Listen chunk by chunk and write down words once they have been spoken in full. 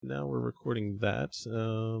now we're recording that.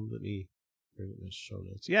 Let me bring up my show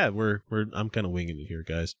notes. Yeah, I'm kind of winging it here,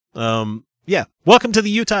 guys. Yeah, welcome to the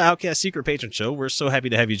Utah Outcast Secret Patron Show. We're so happy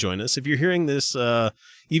to have you join us. If you're hearing this,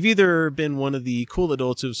 you've either been one of the cool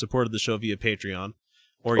adults who've supported the show via Patreon,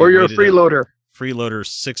 or you're a freeloader. Freeloader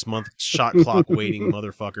 6-month shot clock waiting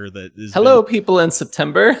motherfucker that is. Hello, people in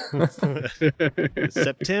September.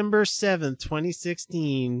 September 7th,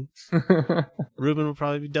 2016. Ruben will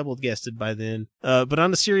probably be double guested by then. But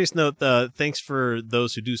on a serious note, thanks for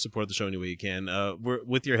those who do support the show any way you can.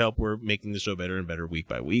 With your help, we're making the show better and better week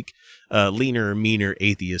by week. Leaner, meaner,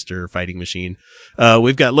 atheister fighting machine.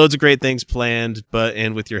 We've got loads of great things planned,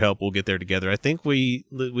 and with your help, we'll get there together. I think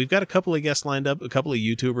we've got a couple of guests lined up, a couple of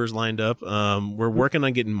YouTubers lined up. We're working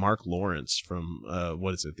on getting Mark Lawrence from,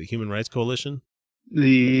 what is it, the Human Rights Coalition?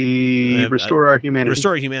 The Restore Our Humanity.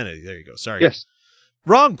 Restore Humanity. There you go. Sorry. Yes.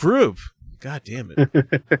 Wrong group. God damn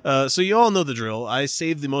it. So you all know the drill. I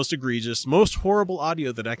save the most egregious, most horrible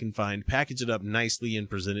audio that I can find, package it up nicely, and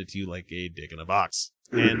present it to you like a dick in a box.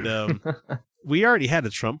 And we already had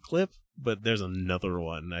a Trump clip, but there's another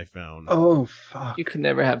one I found. Oh, fuck. You can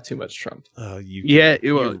never have too much Trump.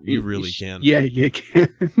 You really can. Yeah, you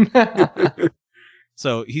can.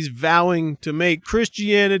 So he's vowing to make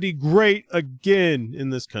Christianity great again in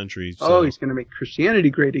this country. So, he's going to make Christianity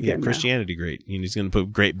great again. Yeah, Christianity great. And he's going to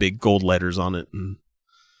put great big gold letters on it. And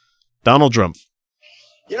Donald Drumpf.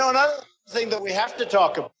 You know, another thing that we have to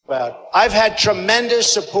talk about, I've had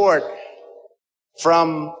tremendous support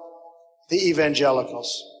from the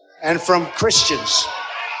evangelicals and from Christians.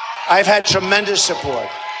 I've had tremendous support.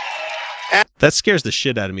 That scares the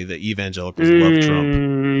shit out of me that evangelicals love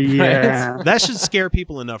Trump. Yeah. That should scare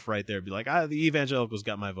people enough right there. Be like, the evangelicals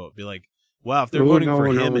got my vote. Be like, wow, if they're voting for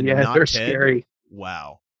him and not they're Ted, scary.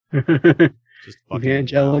 Wow. Just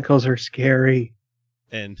evangelicals are scary.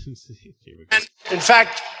 And in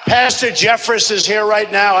fact, Pastor Jeffress is here right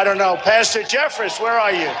now. I don't know. Pastor Jeffress, where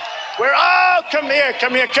are you? Come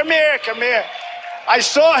here. I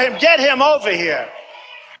saw him. Get him over here.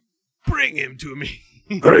 Bring him to me.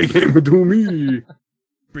 Bring him to me.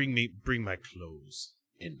 Bring my clothes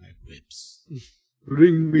and my whips.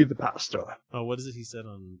 Bring me the pastor. Oh, what is it he said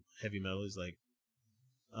on Heavy Metal? He's like,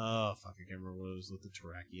 oh, fuck, I can't remember what it was with the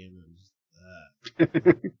Tarakian and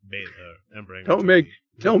bathe her and bring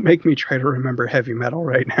Don't make me try to remember Heavy Metal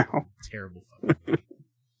right now. Terrible fucking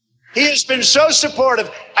He has been so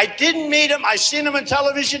supportive. I didn't meet him. I've seen him on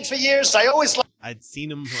television for years. I'd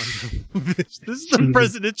seen him on This is the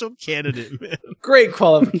presidential candidate, man. Great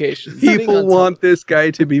qualifications. People want this guy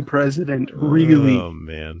to be president, really. Oh,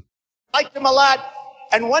 man. Liked him a lot.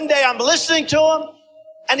 And one day I'm listening to him,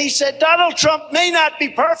 and he said, Donald Trump may not be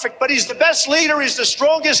perfect, but he's the best leader. He's the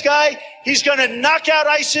strongest guy. He's going to knock out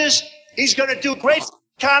ISIS. He's going to do great for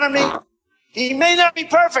the economy. He may not be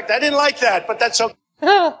perfect. I didn't like that, but that's okay.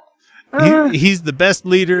 He's the best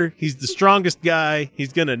leader. He's the strongest guy.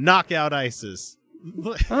 He's going to knock out ISIS.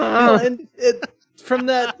 From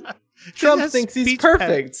that, Trump thinks he's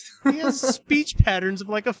perfect. He has speech patterns of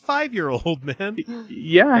like a 5-year-old, man.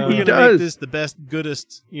 Yeah, he does. does. Make this the best,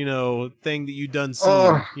 goodest, thing that you've done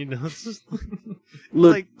seen. It's just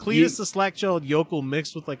Look, like Cletus the slack-jawed yokel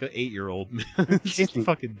mixed with like an 8-year-old, man. It's just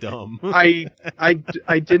fucking dumb. I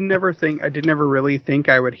did never really think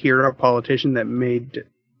I would hear a politician that made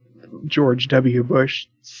George W. Bush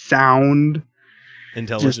sound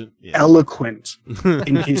intelligent, eloquent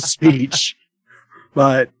in his speech,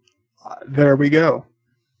 but there we go.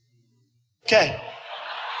 Okay.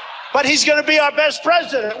 But he's going to be our best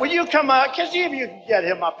president. Will you come out? Because you can get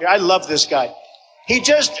him up here. I love this guy. He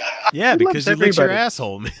just... because he licks your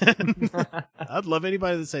asshole, man. I'd love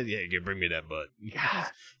anybody that said, yeah, bring me that butt.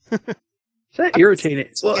 Is that irritating?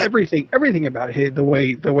 Well, everything about the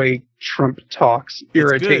way Trump talks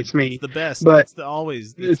irritates me. It's the best. But it's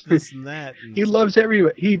always this and that. And he loves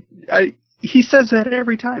everybody. He says that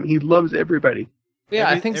every time. He loves everybody. Yeah,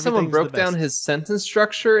 I think someone broke down his sentence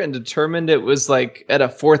structure and determined it was like at a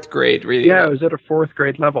 4th grade reading. Yeah, it was at a 4th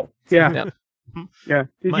grade level. Yeah. Yeah.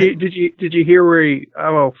 Did you hear where he?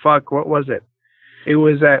 Oh fuck! What was it? It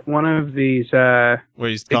was at one of these. Where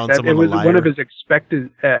he's calling someone a liar. It was one of his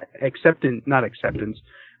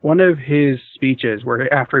one of his speeches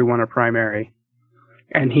where after he won a primary,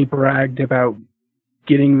 and he bragged about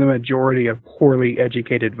getting the majority of poorly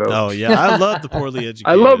educated votes. Oh yeah, I love the poorly educated.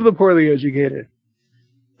 I love the poorly educated.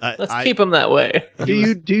 Let's keep him that way. Do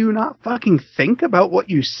you not fucking think about what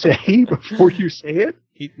you say before you say it?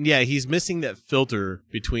 He's missing that filter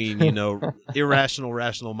between, irrational,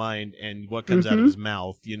 rational mind and what comes out of his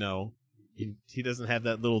mouth, He doesn't have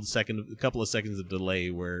that couple of seconds of delay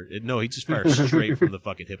where, he just fires straight from the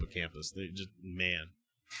fucking hippocampus. Man.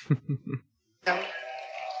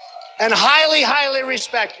 And highly, highly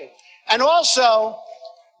respected. And also,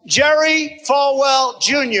 Jerry Falwell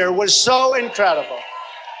Jr. was so incredible.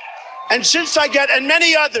 And since and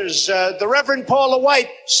many others, the Reverend Paula White,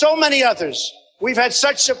 so many others, we've had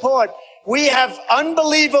such support. We have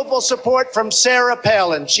unbelievable support from Sarah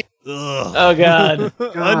Palin. Oh, God.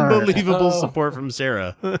 Unbelievable support from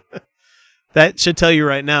Sarah. That should tell you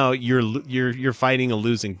right now you're fighting a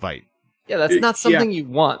losing fight. Yeah, that's not something you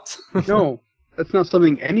want. No, that's not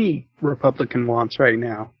something any Republican wants right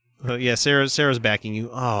now. Yeah, Sarah's backing you.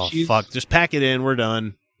 Oh, fuck. Just pack it in. We're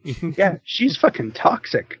done. Yeah, she's fucking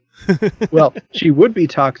toxic. Well, she would be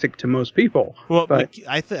toxic to most people. Well, but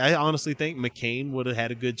I honestly think McCain would have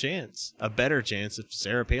had a good chance, a better chance, if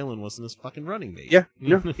Sarah Palin wasn't his fucking running mate. Yeah,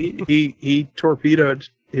 no, he torpedoed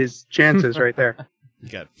his chances right there.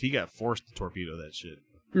 He got forced to torpedo that shit.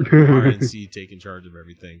 RNC taking charge of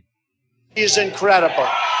everything. She's incredible.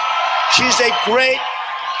 She's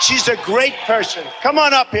a great person. Come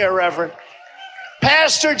on up here, Reverend.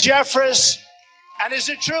 Pastor Jeffress. And is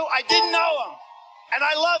it true? I didn't know him. And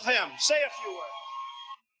I love him. Say a few words.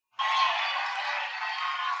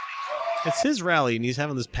 It's his rally, and he's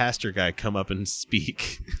having this pastor guy come up and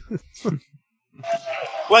speak.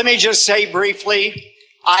 Let me just say briefly,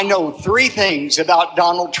 I know 3 things about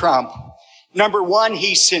Donald Trump. Number 1,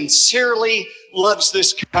 he sincerely loves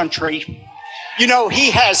this country. You know,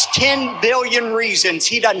 he has 10 billion reasons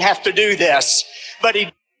he doesn't have to do this, but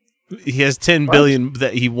he has 10 billion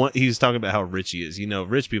that he's talking about how rich he is. You know,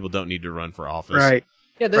 rich people don't need to run for office. Right.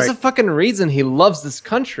 Yeah, there's a fucking reason he loves this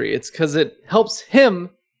country. It's because it helps him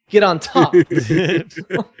get on top. Except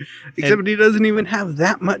he doesn't even have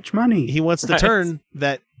that much money. He wants to turn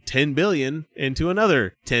that 10 billion into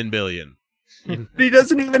another 10 billion. He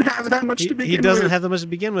doesn't even have that much to begin with. He doesn't have that much to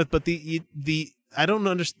begin with, but the I don't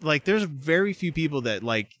understand. Like, there's very few people that,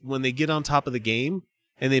 like, when they get on top of the game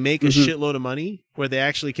and they make a shitload of money, where they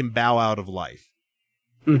actually can bow out of life.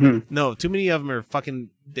 No, too many of them are fucking.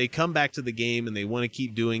 They come back to the game and they want to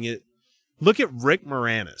keep doing it. Look at Rick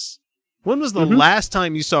Moranis. When was the last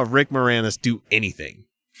time you saw Rick Moranis do anything?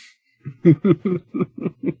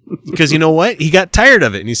 Because you know what? He got tired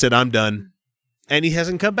of it and he said, "I'm done," and he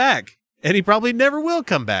hasn't come back, and he probably never will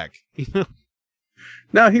come back.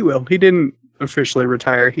 No, he will. He didn't officially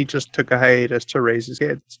retire. He just took a hiatus to raise his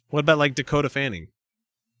kids. What about like Dakota Fanning?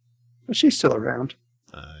 She's still around.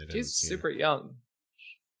 She's super young.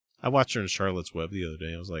 I watched her in Charlotte's Web the other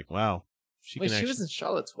day. I was like, wow. She was in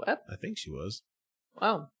Charlotte's Web? I think she was.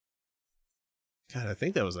 Wow. God, I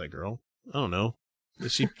think that was that girl. I don't know.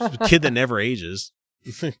 She's a kid that never ages.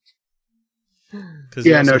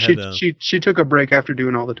 Yeah, no, she took a break after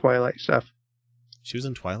doing all the Twilight stuff. She was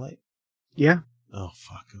in Twilight? Yeah. Oh,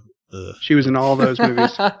 fuck. Ugh. She was in all those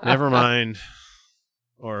movies. Never mind.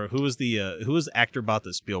 Or who was the actor bot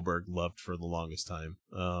that Spielberg loved for the longest time?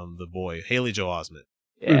 The boy, Haley Joel Osment.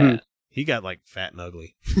 Yeah. He got like fat and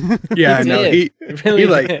ugly. Yeah, I know. He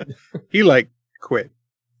quit.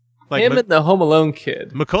 Like him and the Home Alone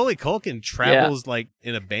kid. Macaulay Culkin travels like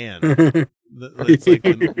in a band. It's like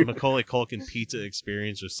the Macaulay Culkin pizza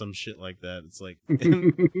experience or some shit like that. It's like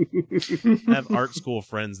I have art school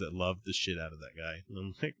friends that love the shit out of that guy. And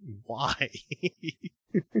I'm like, why?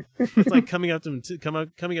 It's like coming up to me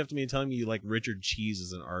and telling me you like Richard Cheese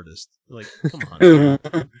as an artist. Like, come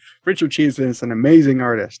on. Richard Cheese is an amazing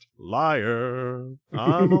artist. Liar.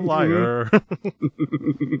 I'm a liar.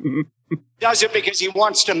 Does it because he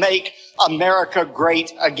wants to make America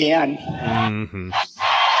great again.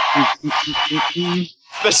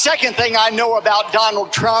 The second thing I know about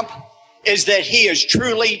Donald Trump is that he is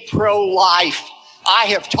truly pro-life. I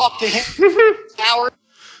have talked to him hours.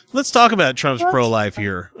 Let's talk about Trump's pro-life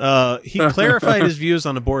here. He clarified his views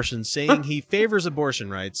on abortion, saying he favors abortion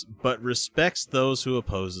rights, but respects those who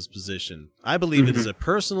oppose his position. I believe it is a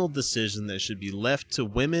personal decision that should be left to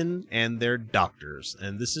women and their doctors.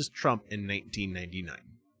 And this is Trump in 1999.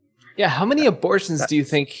 Yeah, how many abortions do you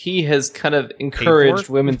think he has kind of encouraged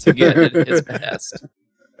women to get in his past?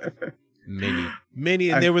 Many,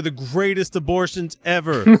 and they were the greatest abortions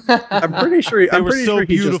ever. I'm pretty sure they were so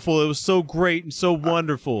beautiful. It was so great and so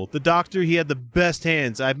wonderful. The doctor, he had the best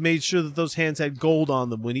hands. I made sure that those hands had gold on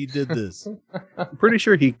them when he did this. I'm pretty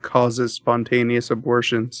sure he causes spontaneous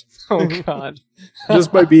abortions. Oh, God.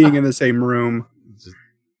 Just by being in the same room.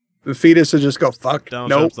 The fetus would just go, fuck,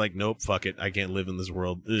 Donald Trump's like, nope, fuck it. I can't live in this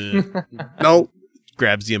world. Nope.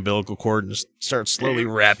 Grabs the umbilical cord and just starts slowly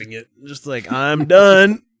wrapping it. Just like, I'm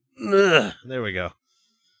done. Ugh. There we go.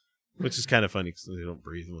 Which is kind of funny because they don't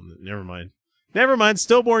breathe. Never mind.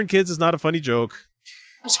 Stillborn kids is not a funny joke.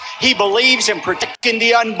 He believes in protecting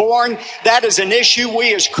the unborn. That is an issue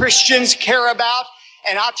we as Christians care about.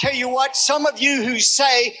 And I'll tell you what, some of you who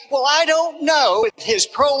say, well, I don't know if his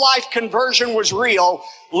pro-life conversion was real.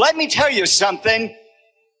 Let me tell you something.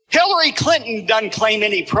 Hillary Clinton doesn't claim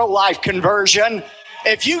any pro-life conversion.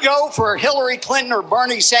 If you go for Hillary Clinton or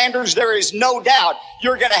Bernie Sanders, there is no doubt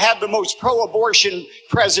you're going to have the most pro-abortion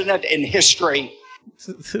president in history.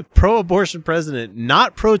 Pro-abortion president,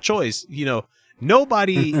 not pro-choice. You know,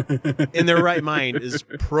 nobody in their right mind is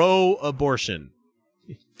pro-abortion.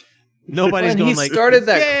 Nobody's going like, he started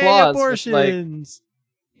that clause abortions.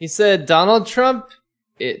 He said Donald Trump,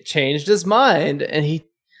 it changed his mind, and he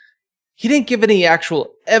didn't give any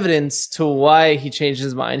actual evidence to why he changed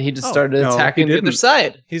his mind. He just started attacking the other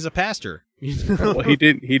side. He's a pastor. Well, he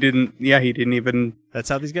didn't even. That's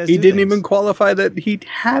how these guys. He didn't even qualify that he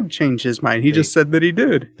had changed his mind. He just said that he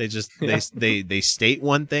did. They just they state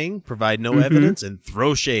one thing, provide no evidence, and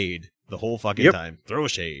throw shade the whole fucking time. Throw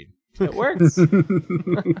shade. It works.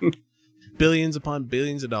 Billions upon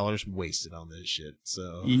billions of dollars wasted on this shit.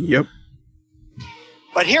 So. Yep.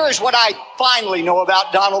 But here is what I finally know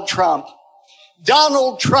about Donald Trump.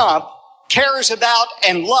 Donald Trump cares about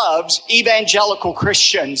and loves evangelical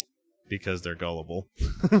Christians. Because they're gullible.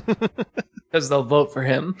 Because they'll vote for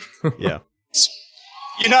him. Yeah.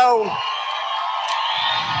 You know,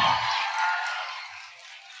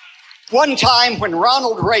 one time when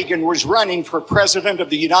Ronald Reagan was running for president of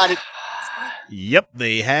the United States. Yep,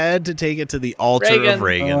 they had to take it to the altar of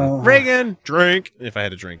Reagan. Reagan, drink. If I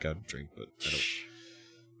had a drink, I'd drink, but I don't.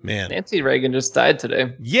 Man. Nancy Reagan just died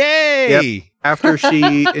today. Yay! Yep. After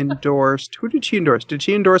she endorsed... Who did she endorse? Did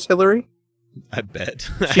she endorse Hillary? I bet.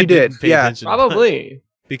 She did, yeah. Probably.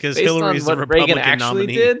 Because based Hillary's on the what Republican Reagan actually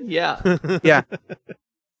nominee. did? Yeah. Yeah.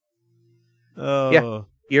 Oh.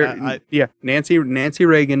 Yeah. Nancy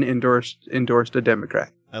Reagan endorsed a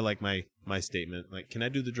Democrat. I like my statement. Like, can I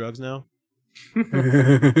do the drugs now?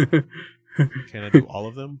 Can I do all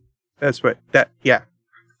of them? That's what yeah.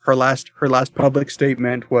 Her last public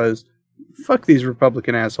statement was, fuck these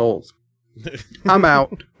Republican assholes. I'm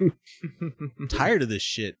out. I'm tired of this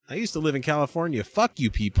shit. I used to live in California. Fuck you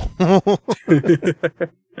people.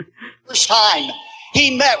 First time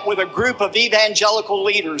he met with a group of evangelical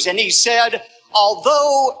leaders and he said,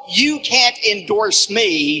 although you can't endorse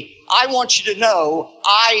me, I want you to know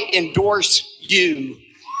I endorse you.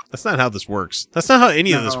 That's not how this works. That's not how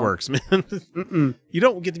any of this works, man. You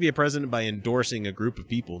don't get to be a president by endorsing a group of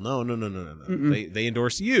people. No. They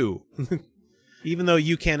endorse you. Even though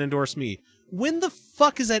you can't endorse me. When the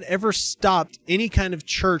fuck has that ever stopped any kind of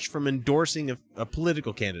church from endorsing a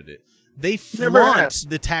political candidate? They flaunt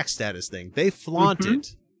the tax status thing. They flaunt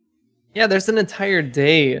it. Yeah, there's an entire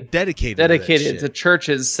day dedicated to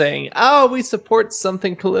churches saying, oh, we support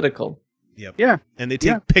something political. Yep. Yeah. And they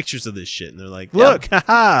take pictures of this shit and they're like, look,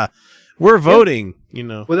 haha, we're voting, you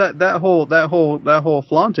know. Well, that whole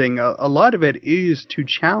flaunting, a lot of it is to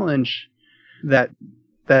challenge that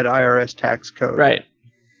IRS tax code. Right.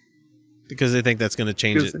 Because they think that's going to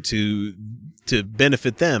change it to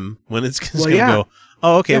benefit them when it's going to go,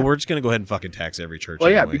 oh, okay, we're just going to go ahead and fucking tax every church. Well,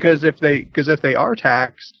 anyway. yeah, because if they are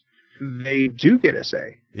taxed, they do get a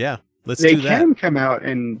say. Yeah. Let's do that. They can come out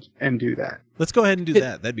and do that. Let's go ahead and do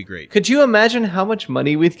that. That'd be great. Could you imagine how much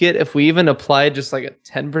money we'd get if we even applied just like a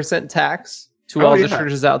 10% tax to all the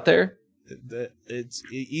churches out there? It's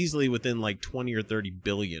easily within like 20 or 30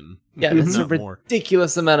 billion. Yeah, that's a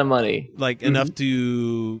ridiculous amount of money. Like enough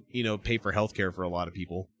to, pay for healthcare for a lot of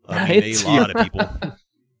people. Right? A lot of people.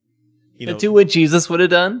 Do what Jesus would have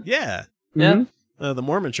done? Yeah. Yeah. The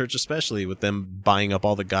Mormon church, especially, with them buying up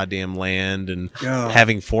all the goddamn land and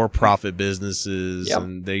having for-profit businesses,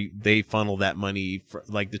 and they funnel that money,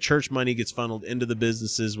 like the church money gets funneled into the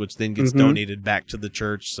businesses, which then gets donated back to the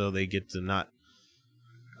church, so they get to not.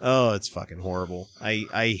 Oh, it's fucking horrible.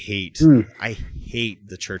 I hate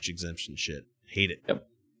the church exemption shit. Hate it. Yep.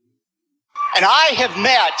 And I have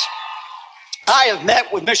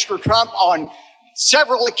met with Mr. Trump on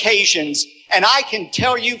several occasions, and I can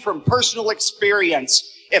tell you from personal experience,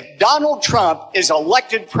 if Donald Trump is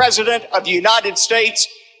elected president of the United States,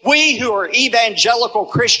 we who are evangelical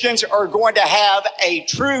Christians are going to have a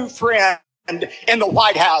true friend in the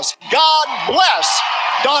White House. God bless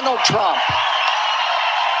Donald Trump.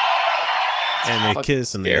 And they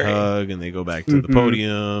kiss and they hug and they go back to the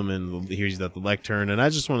podium and he's at the lectern. And I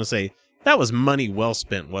just want to say, that was money well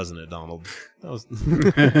spent, wasn't it, Donald? That was...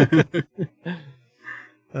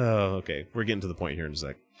 Oh, okay. We're getting to the point here in a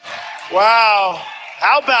sec. Wow.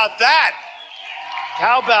 How about that?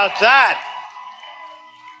 How about that?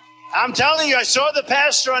 I'm telling you, I saw the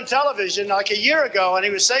pastor on television like a year ago, and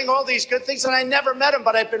he was saying all these good things, and I never met him,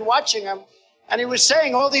 but I've been watching him, and he was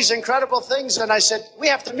saying all these incredible things, and I said, we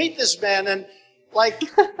have to meet this man, and like,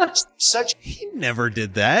 such... He never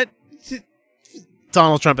did that.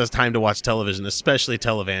 Donald Trump has time to watch television, especially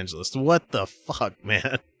televangelists. What the fuck,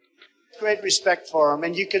 man? Great respect for him,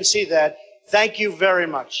 and you can see that. Thank you very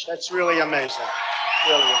much. That's really amazing.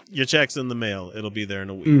 Really. Your check's in the mail. It'll be there in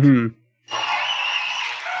a week. Mm-hmm.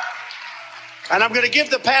 And I'm going to give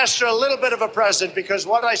the pastor a little bit of a present because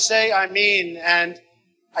what I say, I mean, and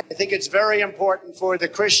I think it's very important for the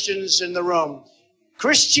Christians in the room.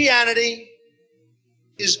 Christianity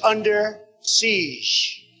is under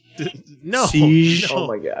siege. No. Siege? No. Oh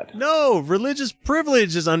my God. No, religious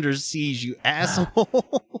privilege is under siege, you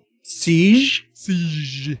asshole. Siege?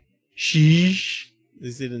 Siege. Siege?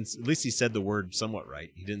 At least he said the word somewhat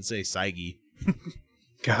right. He didn't say Saigi.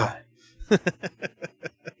 God.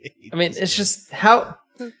 I mean, it's just how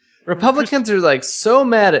Republicans are like so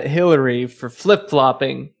mad at Hillary for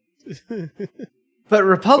flip-flopping. But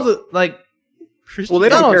Well, they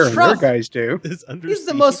don't care. Trump, Their guys do. He's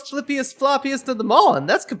the most floppiest of them all, and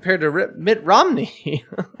that's compared to Mitt Romney.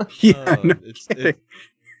 Yeah, no kidding.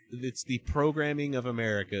 It's the programming of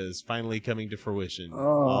America is finally coming to fruition.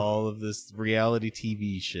 Oh. All of this reality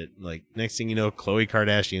TV shit. Like, next thing you know, Khloe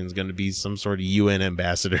Kardashian's going to be some sort of UN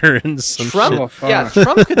ambassador and some Trump, shit. yeah,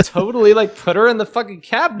 Trump could totally like put her in the fucking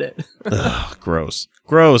cabinet. Ugh, gross.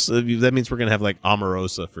 Gross. That means we're going to have like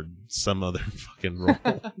Omarosa for some other fucking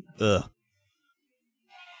role. Ugh.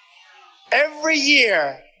 Every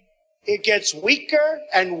year, it gets weaker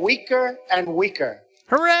and weaker and weaker.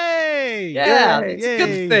 Hooray! Yeah, Yay! it's a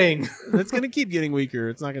good thing. It's going to keep getting weaker.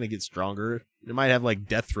 It's not going to get stronger. It might have like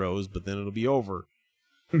death throes, but then it'll be over.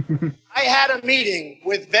 I had a meeting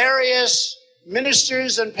with various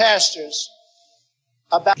ministers and pastors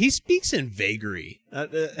about... He speaks in vagary. How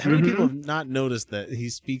many people have not noticed that he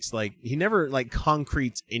speaks like... He never like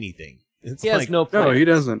concretes anything. It's He like, has no point. No, he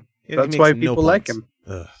doesn't. he That's makes why no people like points. him.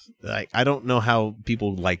 Ugh. I don't know how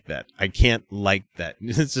people like that. I can't like that.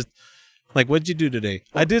 It's just... Like, what'd you do today?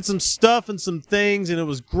 I did some stuff and some things, and it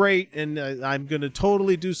was great, and I'm going to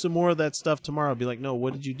totally do some more of that stuff tomorrow. I'll be like, no,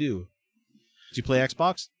 what did you do? Did you play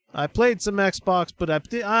Xbox? I played some Xbox, but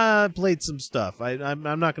I played some stuff. I'm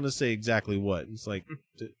not going to say exactly what. It's like,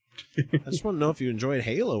 I just want to know if you enjoyed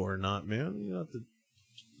Halo or not, man. You know,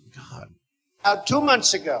 God. About 2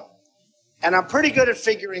 months ago, and I'm pretty good at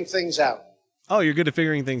figuring things out. Oh, you're good at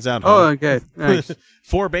figuring things out, Oh, huh? okay. Nice.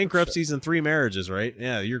 4 bankruptcies and 3 marriages, right?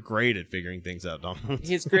 Yeah, you're great at figuring things out, Donald.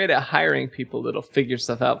 He's great at hiring people that'll figure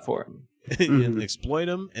stuff out for him. And exploit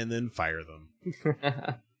them and then fire them.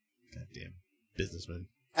 Goddamn businessman.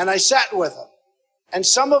 And I sat with them. And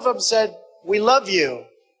some of them said, we love you.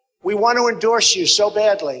 We want to endorse you so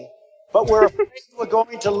badly. But we're afraid we're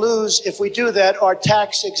going to lose, if we do that, our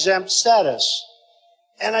tax-exempt status.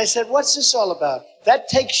 And I said, what's this all about? That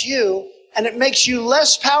takes you, and it makes you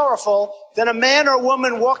less powerful than a man or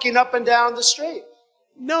woman walking up and down the street.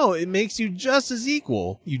 No, it makes you just as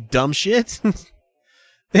equal, you dumb shit.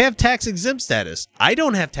 They have tax-exempt status. I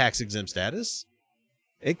don't have tax-exempt status.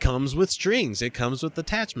 It comes with strings. It comes with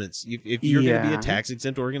attachments. If you're going to be a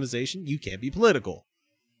tax-exempt organization, you can't be political.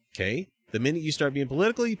 Okay? The minute you start being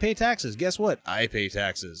political, you pay taxes. Guess what? I pay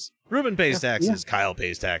taxes. Ruben pays taxes. Yeah. Kyle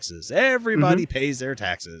pays taxes. Everybody pays their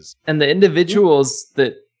taxes. And the individuals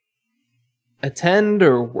that attend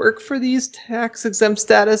or work for these tax-exempt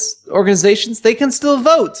status organizations, they can still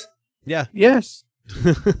vote. Yeah. Yes.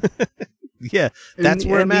 Yeah, that's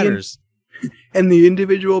where it matters. And the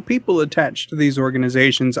individual people attached to these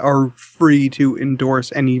organizations are free to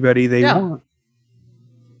endorse anybody they want.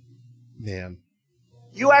 Man.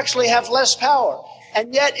 You actually have less power.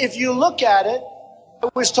 And yet, if you look at it, I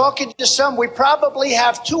was talking to some, we probably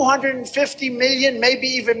have 250 million, maybe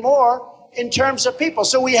even more, in terms of people.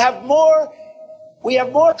 So we have more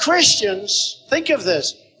Christians, think of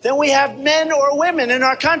this, than we have men or women in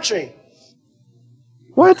our country.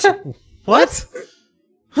 What? What?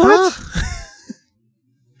 What?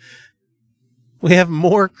 We have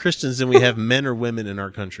more Christians than we have men or women in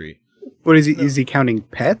our country. What is he? Is he counting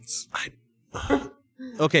pets?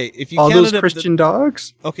 Okay, if you all those Christian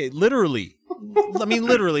dogs. Okay, literally. I mean,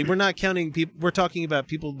 literally, we're not counting people. We're talking about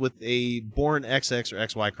people with a born XX or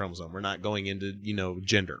XY chromosome. We're not going into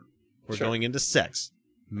gender. We're going into sex,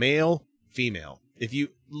 male, female. If you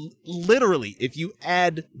literally, if you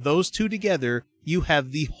add those two together, you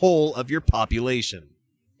have the whole of your population.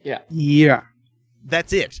 Yeah. Yeah.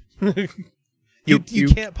 That's it. You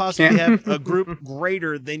can't possibly have a group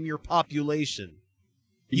greater than your population.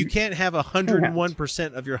 You can't have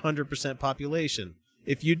 101% of your 100% population.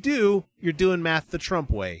 If you do, you're doing math the Trump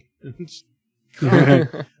way.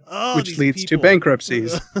 Which leads to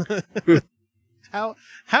bankruptcies. How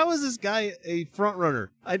is this guy a front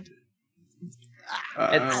runner? I don't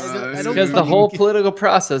because the whole political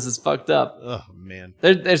process is fucked up. Oh man,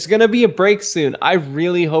 there's gonna be a break soon. I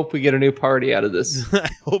really hope we get a new party out of this. I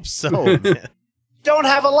hope so. Man. Don't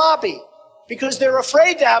have a lobby because they're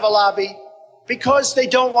afraid to have a lobby because they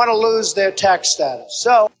don't want to lose their tax status.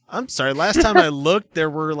 So I'm sorry. Last time I looked, there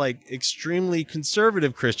were like extremely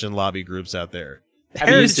conservative Christian lobby groups out there. Have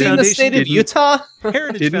you seen the state of Utah?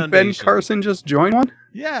 Heritage Didn't Foundation. Ben Carson just join one?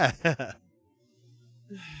 Yeah.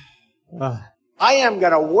 I am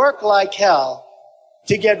going to work like hell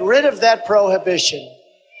to get rid of that prohibition.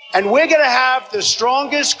 And we're going to have the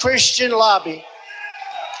strongest Christian lobby.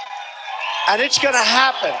 And it's going to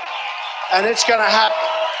happen. And it's going to happen.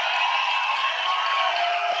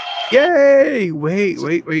 Yay! Wait.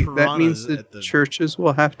 That means Piranhas the churches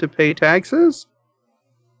will have to pay taxes?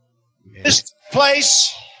 Man. This took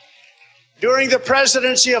place during the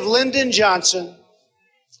presidency of Lyndon Johnson,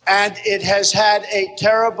 and it has had a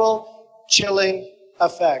terrible, chilling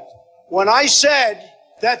effect. When I said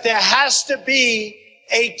that there has to be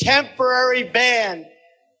a temporary ban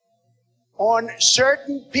on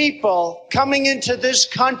certain people coming into this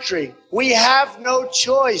country, we have no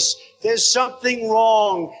choice. There's something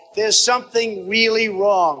wrong. There's something really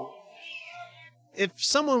wrong. If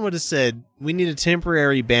someone would have said, we need a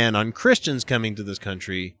temporary ban on Christians coming to this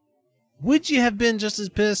country, would you have been just as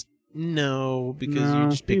pissed? No, because you're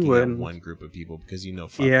just picking up one group of people because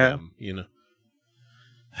fuck them,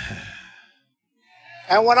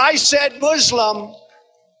 And when I said Muslim,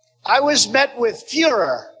 I was met with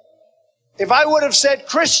furor. If I would have said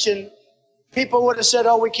Christian, people would have said,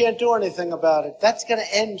 oh, we can't do anything about it. That's going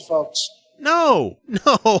to end, folks. No.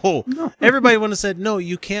 Everybody would have said, no,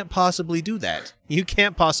 you can't possibly do that. You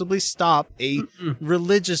can't possibly stop a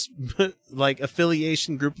religious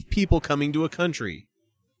affiliation group of people coming to a country.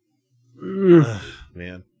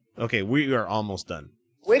 Man. Okay, we are almost done.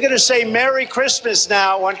 We're going to say Merry Christmas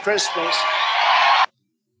now on Christmas.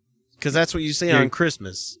 Because that's what you say on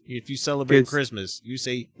Christmas. If you celebrate Christmas, you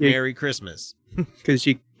say Merry Christmas. Because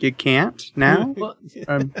you can't now? Well,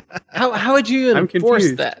 how would you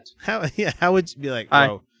enforce that? How would you be like,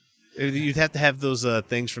 bro? You'd have to have those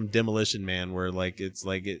things from Demolition Man where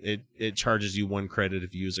it charges you 1 credit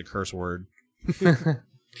if you use a curse word.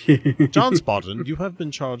 John Spartan, you have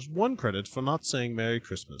been charged 1 credit for not saying Merry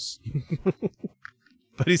Christmas.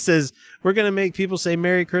 But he says, we're going to make people say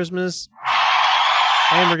Merry Christmas,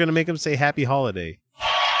 and we're going to make them say Happy Holiday.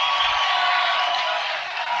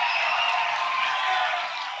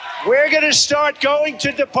 We're going to start going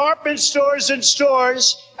to department stores and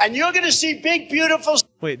stores, and you're going to see big, beautiful...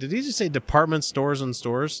 Wait, did he just say department stores and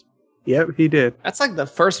stores? Yep, he did. That's like the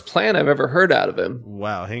first plan I've ever heard out of him.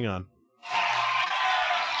 Wow, hang on.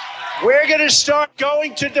 We're going to start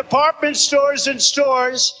going to department stores and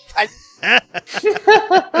stores, and...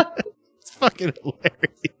 It's fucking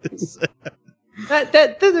hilarious.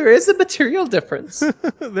 That there is a material difference.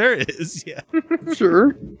 There is, yeah.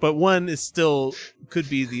 Sure. But one is still could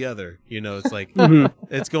be the other. It's like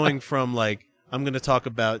it's going from I'm going to talk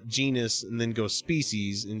about genus and then go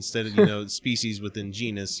species instead of species within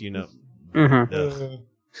genus. Beautiful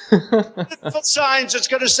signs. It's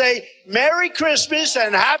going to say Merry Christmas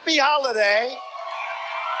and Happy Holiday.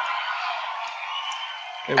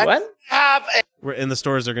 Wait, what? We're in the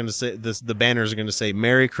stores are going to say this. The banners are going to say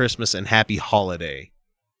Merry Christmas and Happy Holiday.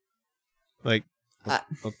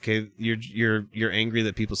 Okay, you're angry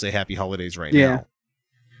that people say Happy Holidays right now.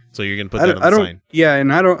 So you're going to put that on the sign. Yeah,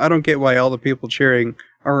 and I don't get why all the people cheering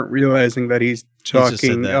aren't realizing that he's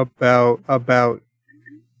talking about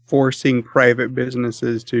forcing private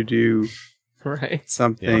businesses to do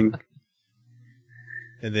something. Yeah.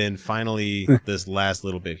 And then finally, this last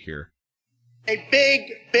little bit here. A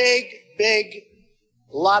big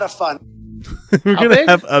lot of fun. We're going to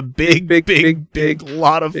have a big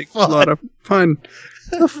lot of fun. Lot of fun.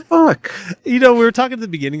 The fuck? We were talking at the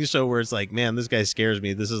beginning of the show where it's like, man, this guy scares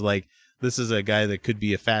me. This is a guy that could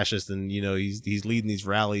be a fascist and, he's leading these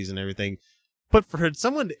rallies and everything. But for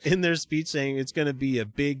someone in their speech saying it's going to be a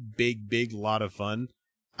big lot of fun,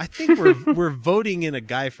 I think we're voting in a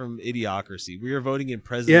guy from Idiocracy. We are voting in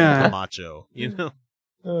President Camacho,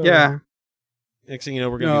 Yeah. Next thing you know,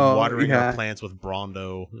 we're going to be watering our plants with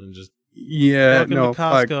Brondo and just... Welcome to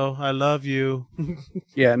Costco. I love you.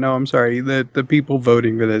 Yeah, no, I'm sorry. The people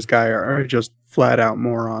voting for this guy are just flat out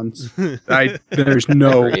morons. There's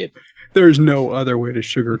no other way to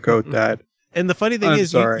sugarcoat that. And the funny thing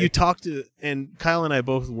is, you talk to, and Kyle and I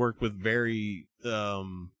both work with very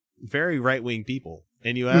right-wing people,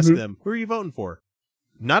 and you ask them, who are you voting for?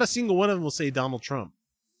 Not a single one of them will say Donald Trump.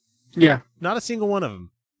 Yeah. Not a single one of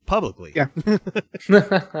them. Publicly. Yeah.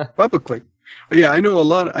 Publicly. Yeah, I know a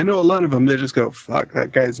lot of them that just go, fuck,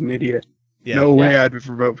 that guy's an idiot. Yeah, no way I'd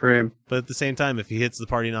vote for him. But at the same time, if he hits the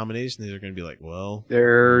party nomination, they're going to be like, well,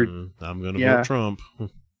 I'm going to vote Trump.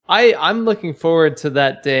 I'm looking forward to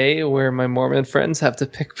that day where my Mormon friends have to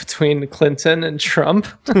pick between Clinton and Trump.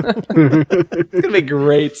 It's going to be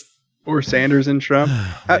great. Or Sanders and Trump.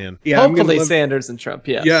 Hopefully Sanders and Trump.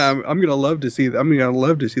 Yeah. Yeah, I'm gonna love to see.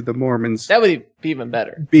 The Mormons. That would be even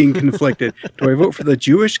better. Being conflicted. Do I vote for the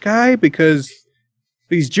Jewish guy because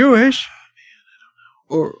he's Jewish?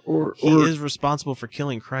 Or he is responsible for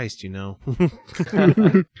killing Christ, you know.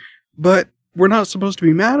 But we're not supposed to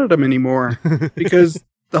be mad at him anymore because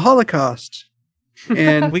the Holocaust.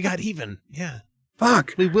 And we got even. Yeah.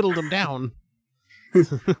 Fuck. We whittled him down.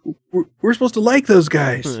 We're supposed to like those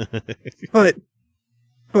guys, but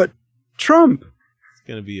Trump. It's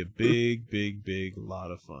gonna be a big lot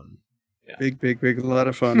of fun. Yeah. Big lot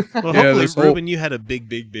of fun. Well, hopefully, Ruben, you had a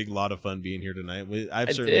big lot of fun being here tonight.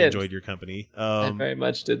 I've certainly enjoyed your company. I very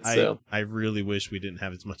much did. I really wish we didn't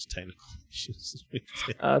have as much technical issues as we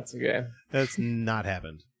did. That's okay. That's not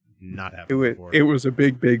happened. Before. It was a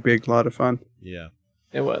big lot of fun. Yeah.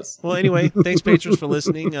 It was. Well, anyway, thanks, patrons, for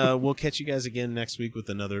listening. We'll catch you guys again next week with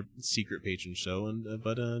another secret patron show.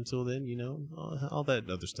 But until then, all that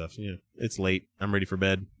other stuff. It's late. I'm ready for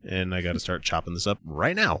bed, and I got to start chopping this up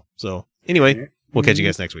right now. So anyway, we'll catch you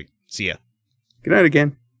guys next week. See ya. Good night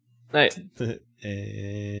again. Night.